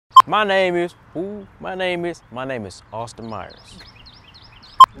My name is Austin Myers.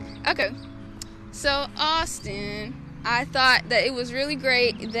 Okay, so Austin, I thought that it was really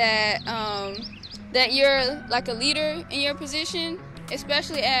great that that you're like a leader in your position,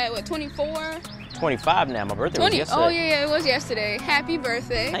 especially at what, 24? 25 now. My birthday was yesterday. Oh yeah, it was yesterday. Happy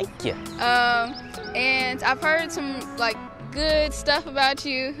birthday. Thank you. And I've heard some like good stuff about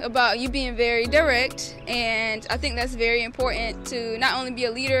you being very direct, and I think that's very important to not only be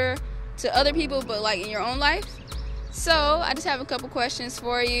a leader to other people, but like in your own life. So I just have a couple questions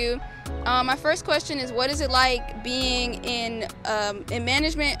for you. My first question is, what is it like being in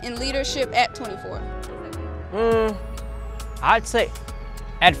management and leadership at 24? I'd say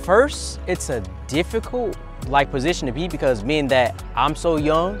at first it's a difficult position to be, because being that I'm so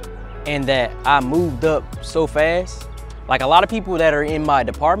young and that I moved up so fast. Like, a lot of people that are in my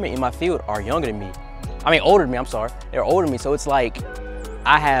department, in my field, are younger than me. I mean, older than me, I'm sorry. They're older than me, so it's like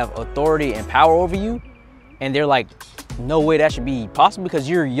I have authority and power over you, and they're like, no way that should be possible because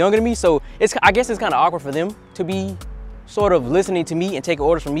you're younger than me. So I guess it's kind of awkward for them to be sort of listening to me and taking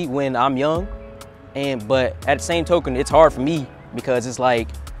orders from me when I'm young. But at the same token, it's hard for me because it's like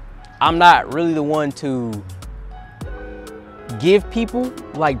I'm not really the one to give people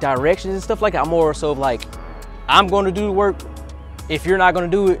like directions and stuff like that. I'm more so like, I'm going to do the work if you're not going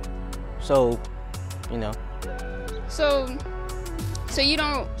to do it. So, you know. So you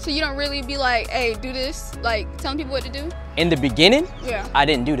don't really be like, hey, do this, like telling people what to do? In the beginning, yeah, I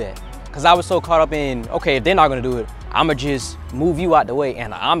didn't do that because I was so caught up in, okay, if they're not going to do it, I'm going to just move you out the way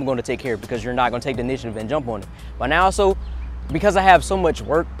and I'm going to take care of it because you're not going to take the initiative and jump on it. But now, so because I have so much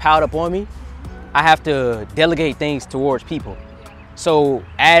work piled up on me, I have to delegate things towards people. So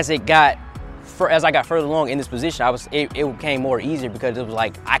as I got further along in this position, it became more easier because it was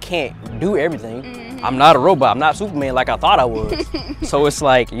like, I can't do everything. Mm-hmm. I'm not a robot. I'm not Superman like I thought I was. So it's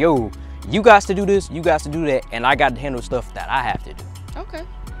like, yo, you got to do this, you got to do that, and I got to handle stuff that I have to do. Okay,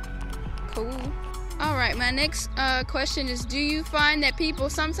 cool. All right, my next question is, do you find that people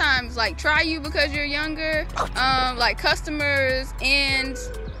sometimes like try you because you're younger, like customers and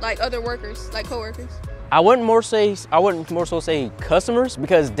like other workers, like coworkers? I wouldn't more so say customers,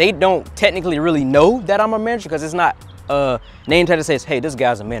 because they don't technically really know that I'm a manager, because it's not a name tag that says, hey, this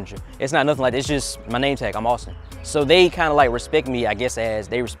guy's a manager. It's not nothing like that. It's just my name tag. I'm Austin. So they kind of like respect me, I guess, as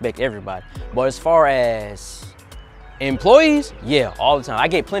they respect everybody. But as far as employees, yeah, all the time. I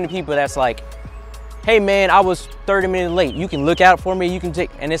get plenty of people that's like, hey man, I was 30 minutes late. You can look out for me. You can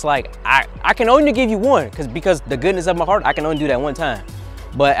take, and it's like, I can only give you one, because the goodness of my heart, I can only do that one time.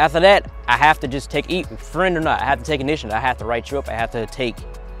 But after that, I have to just friend or not, I have to take initiative. I have to write you up. I have to take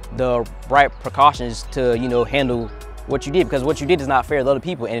the right precautions to, handle what you did, because what you did is not fair to other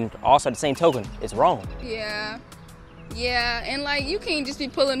people. And also at the same token, it's wrong. Yeah. Yeah, and like, you can't just be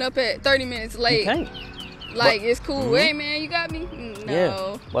pulling up at 30 minutes late. You can't. Like, it's cool. Mm-hmm. Hey man, you got me? No.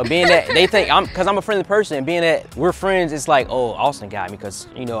 Yeah. But being that they think because I'm a friendly person, and being that we're friends, it's like, oh, Austin got me, because,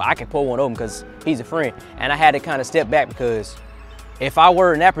 I can pull one over because he's a friend. And I had to kind of step back, because if I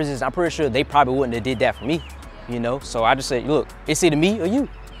were in that position, I'm pretty sure they probably wouldn't have did that for me, So I just said, look, it's either me or you,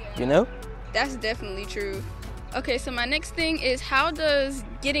 That's definitely true. Okay, so my next thing is, how does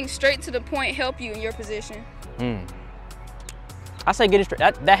getting straight to the point help you in your position? I say getting straight,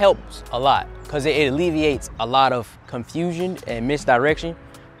 that helps a lot, because it alleviates a lot of confusion and misdirection.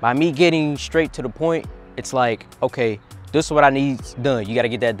 By me getting straight to the point, it's like, okay, this is what I need done. You got to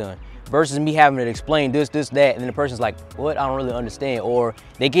get that done. Versus me having to explain this, that, and then the person's like, what? I don't really understand. Or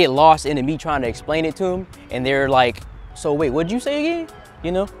they get lost into me trying to explain it to them, and they're like, so wait, what'd you say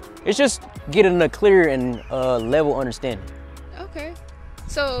again? It's just getting a clear and level understanding. Okay.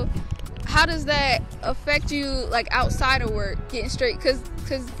 So how does that affect you, like outside of work, getting straight? Because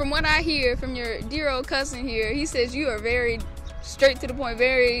from what I hear from your dear old cousin here, he says you are very straight to the point,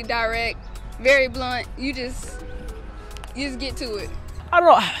 very direct, very blunt. You just get to it. I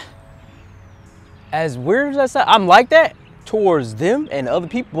don't know. As weird as that sounds, I'm like that towards them and other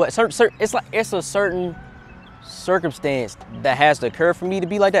people, but it's a certain circumstance that has to occur for me to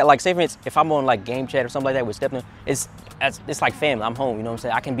be like that. Like, say for instance, if I'm on like game chat or something like that with Stephen, it's like family. I'm home, you know what I'm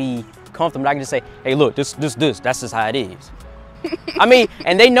saying? I can be comfortable. I can just say, hey, look, this, that's just how it is. I mean,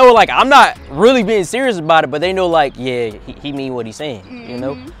 and they know, like, I'm not really being serious about it, but they know, like, yeah, he mean what he's saying,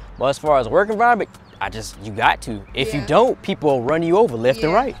 But as far as work environment, you got to. If you don't, people will run you over left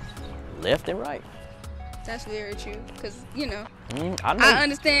and right. Left and right. That's very true, because, I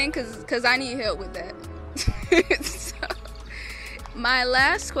understand, because I need help with that. So, my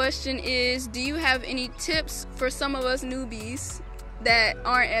last question is, do you have any tips for some of us newbies that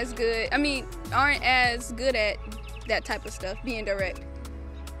aren't as good at that type of stuff, being direct?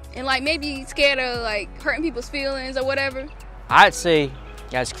 and like maybe scared of like hurting people's feelings or whatever? I'd say,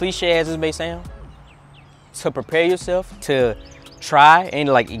 as cliche as this may sound, to prepare yourself to try and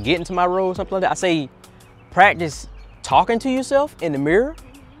like get into my role or something like that, I say practice talking to yourself in the mirror,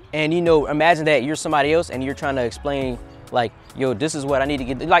 and you know, imagine that you're somebody else and you're trying to explain like, yo, this is what I need to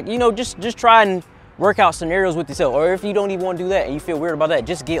get, like, you know, just try and work out scenarios with yourself. Or if you don't even want to do that and you feel weird about that,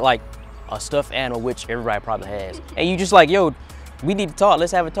 just get like a stuffed animal, which everybody probably has, and you just like, yo, we need to talk,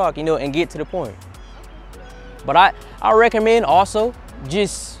 let's have a talk, you know, and get to the point. But I recommend also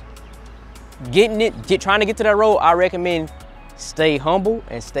just trying to get to that role. I recommend stay humble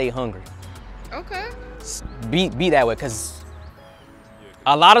and stay hungry. Okay. Be that way, because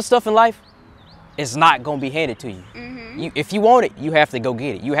a lot of stuff in life is not gonna be handed to you. If you want it, you have to go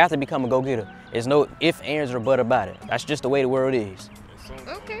get it. You have to become a go-getter. There's no ifs, ands, or but about it. That's just the way the world is.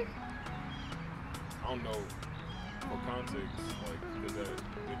 Okay. I don't know, for context, like, is that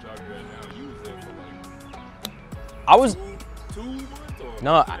the job you're at now, you was there for like I was 2 months or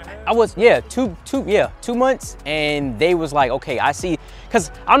no, I was, yeah, 2 months, and they was like, okay, I see,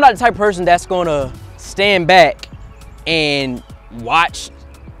 because I'm not the type of person that's gonna stand back and watch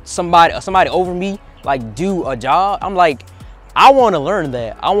somebody over me like do a job. I'm like, I want to learn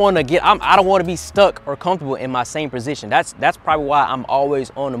that. I want to get, I don't want to be stuck or comfortable in my same position. That's probably why I'm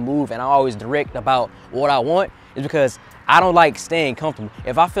always on the move and I'm always direct about what I want, is because I don't like staying comfortable.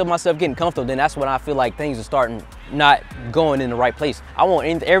 If I feel myself getting comfortable, then that's when I feel like things are starting not going in the right place. I want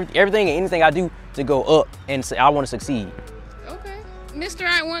everything and anything I do to go up, and I want to succeed. Okay. Mr.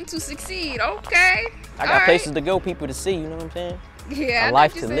 I want to succeed. Okay. I got places to go, people to see, you know what I'm saying? Yeah. A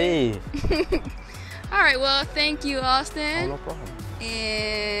life to live. All right, well, thank you, Austin. Oh, no problem.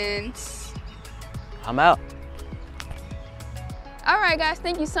 And I'm out. all right, guys,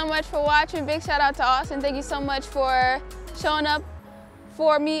 thank you so much for watching. Big shout out to Austin. Thank you so much for showing up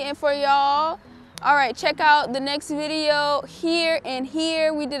for me and for y'all. All right, check out the next video here and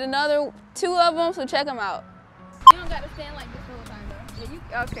here. We did another 2 of them, so check them out. You don't got to stand like this the whole time, though.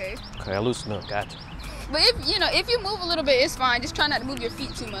 Yeah, okay. Okay, I loosen up, gotcha. But if you move a little bit, it's fine. Just try not to move your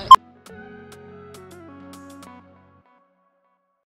feet too much.